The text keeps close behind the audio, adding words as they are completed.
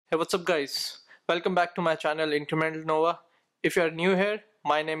Hey, what's up, guys? Welcome back to my channel Incremental Nova. If you are new here,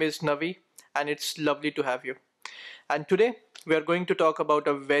 my name is Navi, and it's lovely to have you. And today we are going to talk about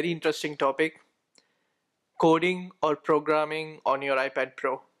a very interesting topic, coding or programming on your iPad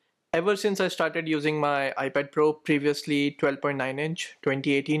Pro. Ever since I started using my iPad Pro, previously 12.9-inch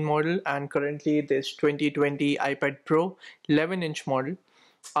 2018 model, and currently this 2020 iPad Pro 11-inch model,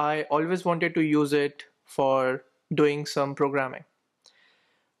 I always wanted to use it for doing some programming.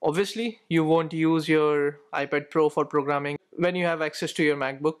 Obviously, you won't use your iPad Pro for programming when you have access to your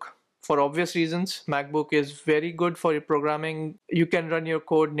MacBook. For obvious reasons, MacBook is very good for your programming. You can run your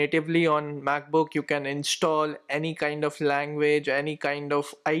code natively on MacBook. You can install any kind of language, any kind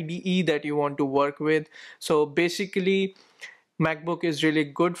of IDE that you want to work with. So basically, MacBook is really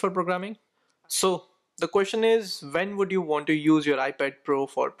good for programming. So the question is, when would you want to use your iPad Pro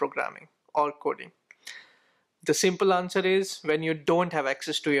for programming or coding? The simple answer is when you don't have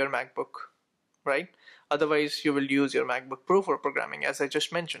access to your MacBook, right? Otherwise, you will use your MacBook Pro for programming, as I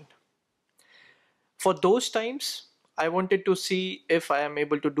just mentioned. For those times, I wanted to see if I am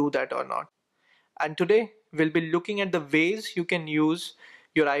able to do that or not. And today, we'll be looking at the ways you can use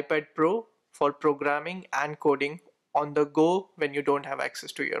your iPad Pro for programming and coding on the go when you don't have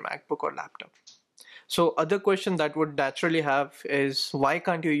access to your MacBook or laptop. So other question that would naturally have is, why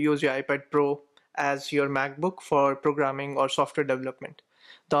can't you use your iPad Pro as your MacBook for programming or software development?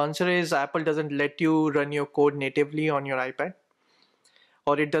 The answer is Apple doesn't let you run your code natively on your iPad,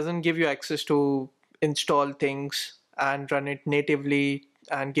 or it doesn't give you access to install things and run it natively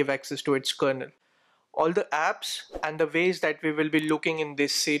and give access to its kernel. All the apps and the ways that we will be looking in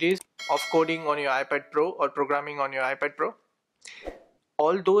this series of coding on your iPad Pro or programming on your iPad Pro,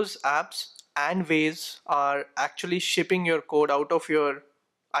 all those apps and ways are actually shipping your code out of your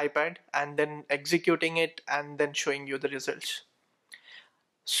iPad and then executing it and then showing you the results.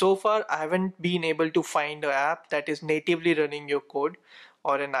 So far, I haven't been able to find an app that is natively running your code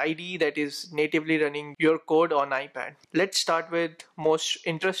or an IDE that is natively running your code on iPad. Let's start with most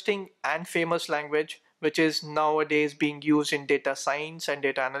interesting and famous language, which is nowadays being used in data science and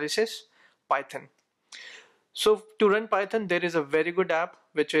data analysis, Python. So to run Python, there is a very good app,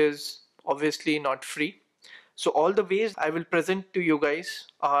 which is obviously not free. So all the ways I will present to you guys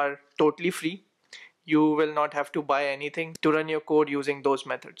are totally free. You will not have to buy anything to run your code using those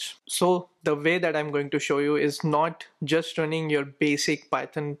methods. So the way that I'm going to show you is not just running your basic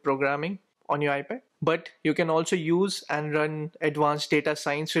Python programming on your iPad, but you can also use and run advanced data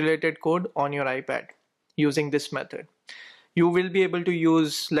science related code on your iPad using this method. You will be able to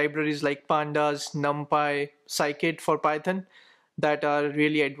use libraries like pandas, numpy, scikit for Python that are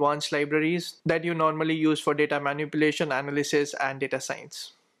really advanced libraries that you normally use for data manipulation, analysis, and data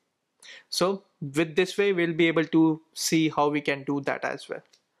science. So with this way, we'll be able to see how we can do that as well.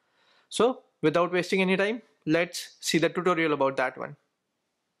 So without wasting any time, let's see the tutorial about that one.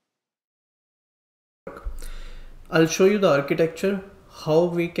 I'll show you the architecture, how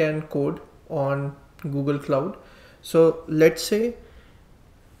we can code on Google Cloud. So let's say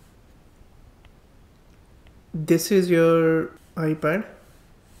this is your iPad.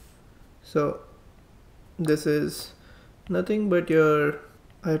 So this is nothing but your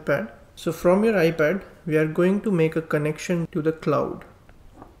iPad. So from your iPad, we are going to make a connection to the cloud.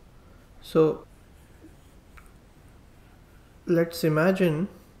 So let's imagine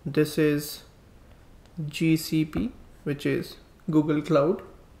this is GCP, which is Google Cloud.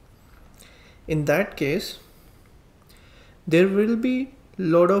 In that case, there will be a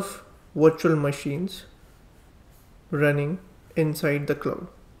lot of virtual machines running inside the cloud.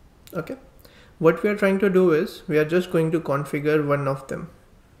 Okay, what we are trying to do is we are just going to configure one of them.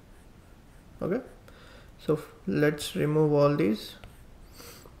 Okay, so let's remove all these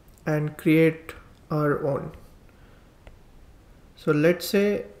and create our own. So let's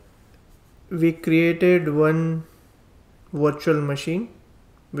say we created one virtual machine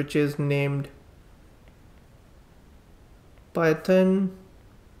which is named Python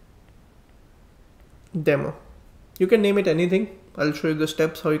demo. You can name it anything. I'll show you the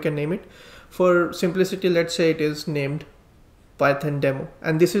steps how you can name it. For simplicity, let's say it is named Python demo,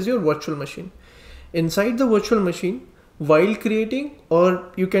 and this is your virtual machine. Inside the virtual machine, while creating,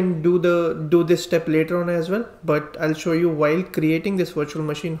 or you can do this step later on as well, but I'll show you while creating this virtual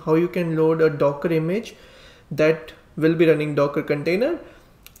machine how you can load a Docker image that will be running Docker container,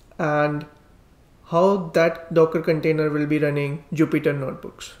 and how that Docker container will be running Jupyter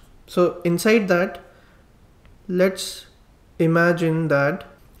notebooks. So inside that, let's imagine that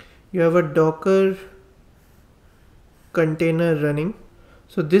you have a Docker container running.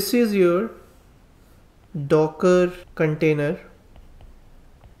 So this is your Docker container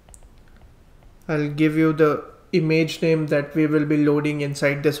I'll give you the image name that we will be loading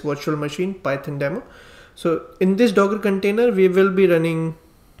inside this virtual machine Python demo. So in this Docker container, we will be running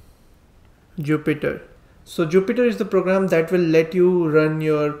Jupyter. So Jupyter is the program that will let you run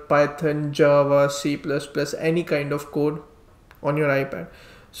your Python, Java, C++, any kind of code on your iPad.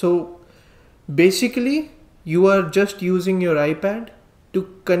 So basically, you are just using your iPad to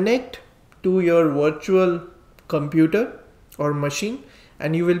connect to your virtual computer or machine,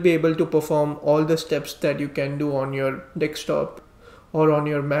 and you will be able to perform all the steps that you can do on your desktop or on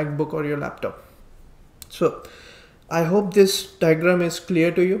your MacBook or your laptop. So I hope this diagram is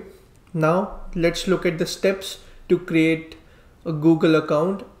clear to you. Now let's look at the steps to create a Google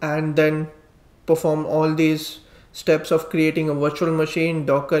account and then perform all these steps of creating a virtual machine,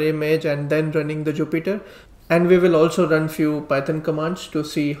 Docker image, and then running the Jupyter. And we will also run few Python commands to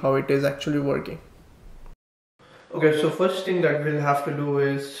see how it is actually working. Okay, so first thing that we'll have to do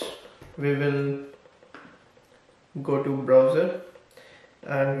is we will go to browser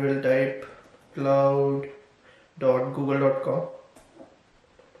and we'll type cloud.google.com.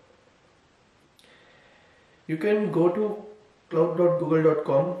 You can go to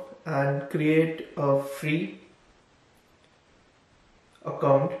cloud.google.com and create a free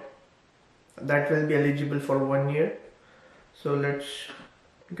account that will be eligible for 1 year. So let's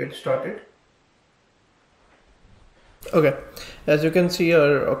get started. Okay, as you can see,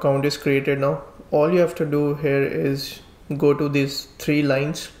 our account is created now. All you have to do here is go to these 3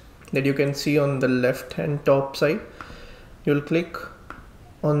 lines that you can see on the left hand top side. You'll click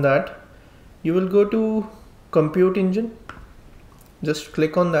on that. You will go to compute engine, just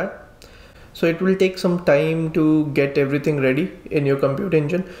click on that. So it will take some time to get everything ready in your compute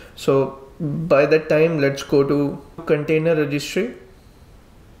engine. So by that time, let's go to container registry.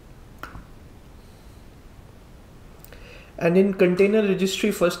 And in container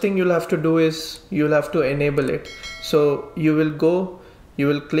registry, first thing you'll have to do is you'll have to enable it. So you will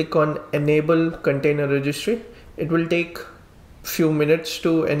click on enable container registry. It will take few minutes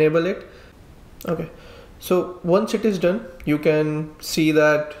to enable it. Okay. So once it is done, you can see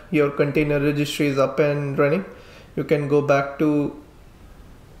that your container registry is up and running. You can go back to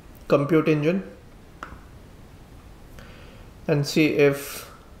compute engine and see if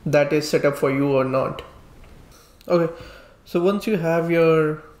that is set up for you or not. Okay, so once you have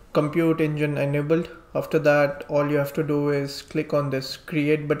your compute engine enabled, after that all you have to do is click on this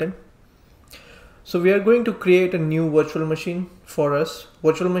create button. So we are going to create a new virtual machine for us.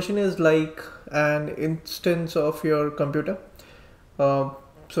 Virtual machine is like an instance of your computer. So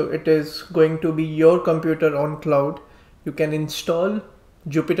it is going to be your computer on cloud. You can install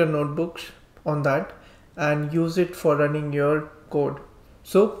Jupyter notebooks on that and use it for running your code.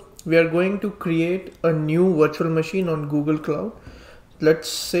 So we are going to create a new virtual machine on Google Cloud. Let's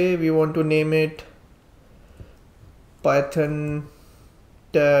say we want to name it Python-demo.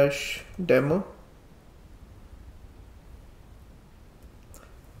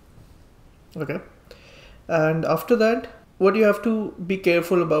 Okay, and after that, what you have to be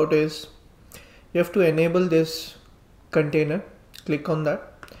careful about is you have to enable this container. Click on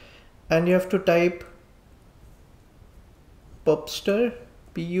that and you have to type pupster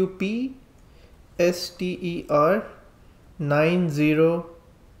pupster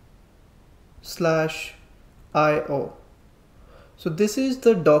 90/IO. So this is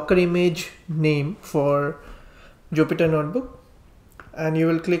the Docker image name for Jupyter Notebook, and you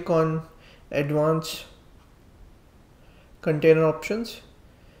will click on advanced container options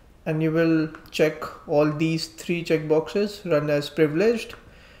and you will check all these 3 checkboxes: run as privileged,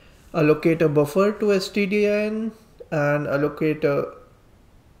 allocate a buffer to stdin, and allocate a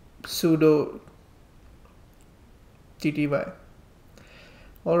sudo tty.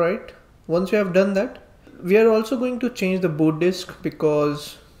 Alright, once you have done that, we are also going to change the boot disk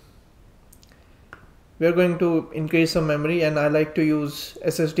because we are going to increase some memory, and I like to use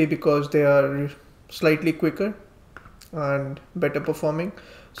SSD because they are slightly quicker and better performing.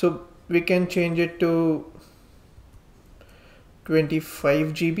 So we can change it to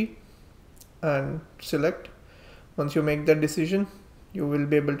 25 GB and select. Once you make that decision, you will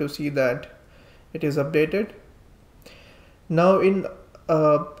be able to see that it is updated. Now in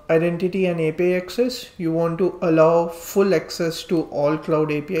identity and API access, you want to allow full access to all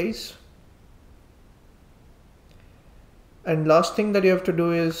cloud APIs. And last thing that you have to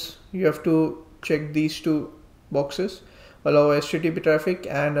do is you have to check these 2 boxes: allow HTTP traffic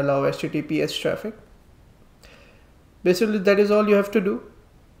and allow HTTPS traffic. Basically that is all you have to do.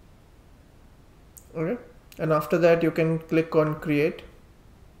 Okay, and after that you can click on create.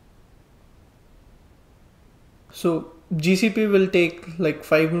 So GCP will take like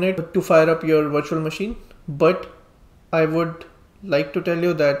 5 minutes to fire up your virtual machine, but I would like to tell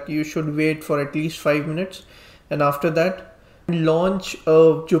you that you should wait for at least 5 minutes, and after that launch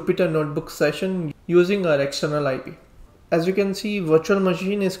a Jupyter notebook session using our external IP. As you can see, virtual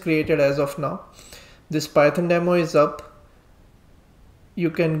machine is created as of now. This Python demo is up. You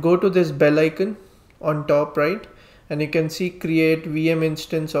can go to this bell icon on top right, and you can see create VM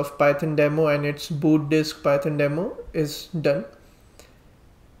instance of Python demo, and its boot disk Python demo is done.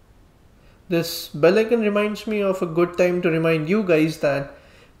 This bell icon reminds me of a good time to remind you guys that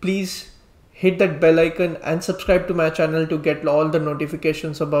please hit that bell icon and subscribe to my channel to get all the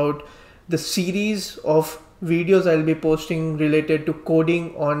notifications about the series of videos I'll be posting related to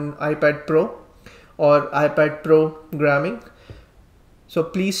coding on iPad Pro or iPad programming. So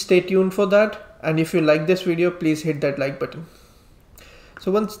please stay tuned for that, and if you like this video, please hit that like button.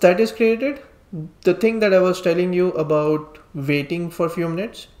 So once that is created, the thing that I was telling you about waiting for a few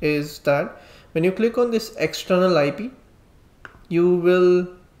minutes is that when you click on this external IP, you will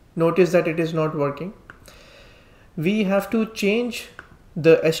notice that it is not working. We have to change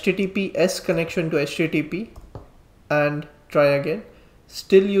the HTTPS connection to HTTP and try again.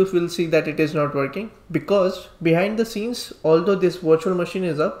 Still you will see that it is not working, because behind the scenes, although this virtual machine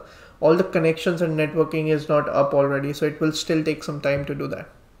is up, all the connections and networking is not up already, so it will still take some time to do that.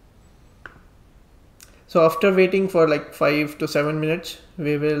 So after waiting for like 5 to 7 minutes,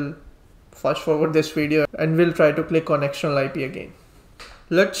 we will fast forward this video and we'll try to click on external IP again.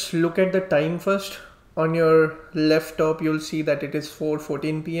 Let's look at the time first. On your left top, you'll see that it is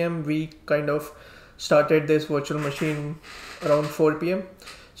 4:14 p.m. We kind of started this virtual machine around 4 p.m.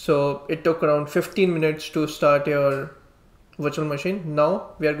 So it took around 15 minutes to start your virtual machine.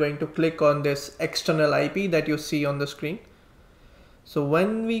 Now we are going to click on this external IP that you see on the screen. So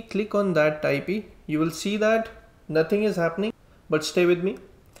when we click on that IP, you will see that nothing is happening, but stay with me.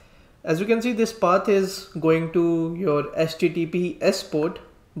 As you can see, this path is going to your HTTPS port,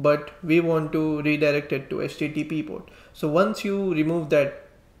 but we want to redirect it to HTTP port. So once you remove that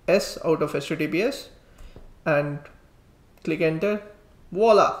S out of HTTPS and click enter,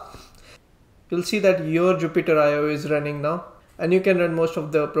 voila! You'll see that your Jupyter IO is running now, and you can run most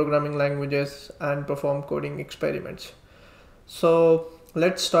of the programming languages and perform coding experiments. So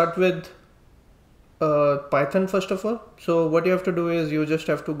let's start with Python first of all. So what you have to do is you just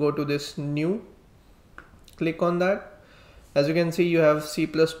have to go to this new, click on that. As you can see, you have C++,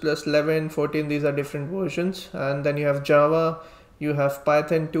 11, 14, these are different versions, and then you have Java, you have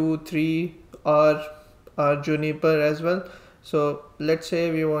Python 2, 3, R Juniper as well. So let's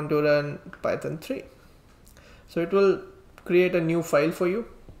say we want to run Python 3. So it will create a new file for you.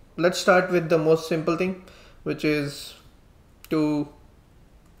 Let's start with the most simple thing, which is 2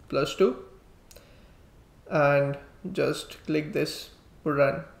 plus 2, and just click this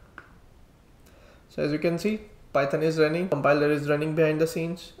run. So as you can see, Python is running, compiler is running behind the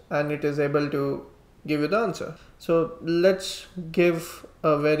scenes, and it is able to give you the answer. So let's give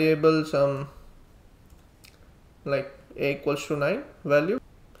a variable some like a equals to 9 value.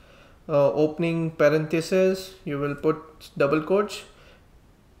 Opening parenthesis, you will put double quotes,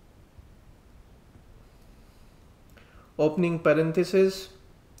 opening parenthesis,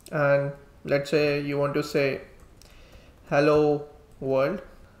 and let's say you want to say hello world,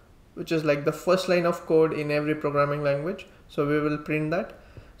 which is like the first line of code in every programming language. So we will print that.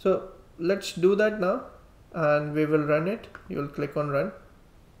 So let's do that now, and we will run it. You'll click on run.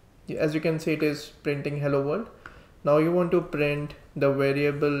 As you can see, it is printing hello world. Now you want to print the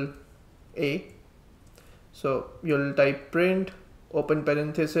variable a. So you'll type print open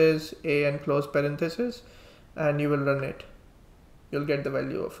parenthesis a and close parenthesis, and you will run it. You'll get the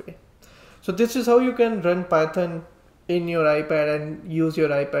value of a. So this is how you can run Python in your iPad and use your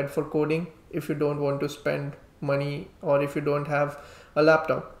iPad for coding if you don't want to spend money or if you don't have a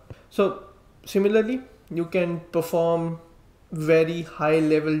laptop. So similarly, you can perform very high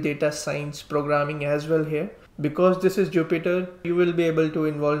level data science programming as well here. Because this is Jupyter, you will be able to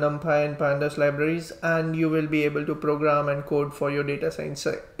involve NumPy and Pandas libraries, and you will be able to program and code for your data science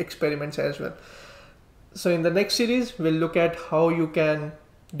experiments as well. So in the next series, we'll look at how you can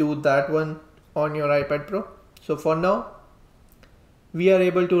do that one on your iPad Pro. So for now, we are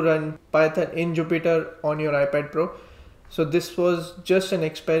able to run Python in Jupyter on your iPad Pro. So this was just an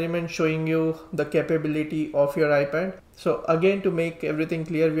experiment showing you the capability of your iPad. So again, to make everything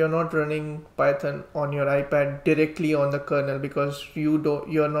clear, we are not running Python on your iPad directly on the kernel, because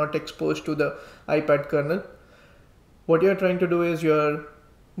you're not exposed to the iPad kernel. What you're trying to do is you're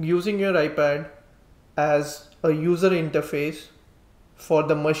using your iPad as a user interface for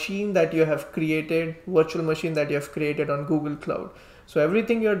the machine that you have created, virtual machine that you have created on Google Cloud. So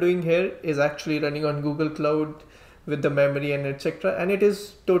everything you're doing here is actually running on Google Cloud with the memory and etc. And it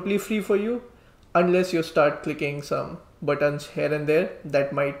is totally free for you unless you start clicking some buttons here and there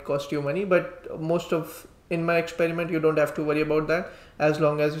that might cost you money. But most of in my experiment, you don't have to worry about that. As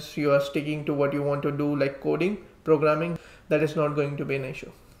long as you are sticking to what you want to do, like coding, programming, that is not going to be an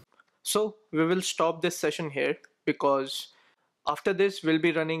issue. So we will stop this session here because after this we'll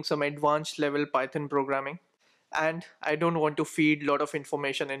be running some advanced level Python programming, and I don't want to feed a lot of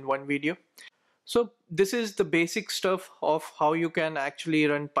information in one video. So this is the basic stuff of how you can actually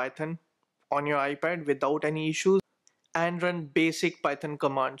run Python on your iPad without any issues and run basic Python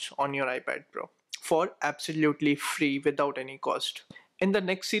commands on your iPad Pro for absolutely free without any cost. In the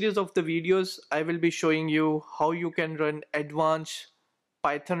next series of the videos, I will be showing you how you can run advanced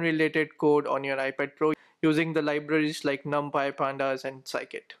Python related code on your iPad Pro using the libraries like NumPy, Pandas, and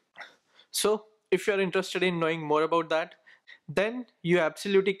Scikit. So if you're interested in knowing more about that, then you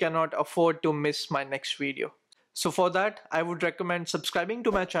absolutely cannot afford to miss my next video. So for that, I would recommend subscribing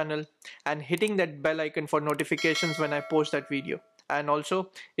to my channel and hitting that bell icon for notifications when I post that video. And also,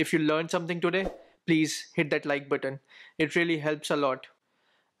 if you learned something today, please hit that like button. It really helps a lot.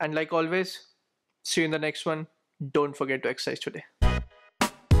 And like always, see you in the next one. Don't forget to exercise today.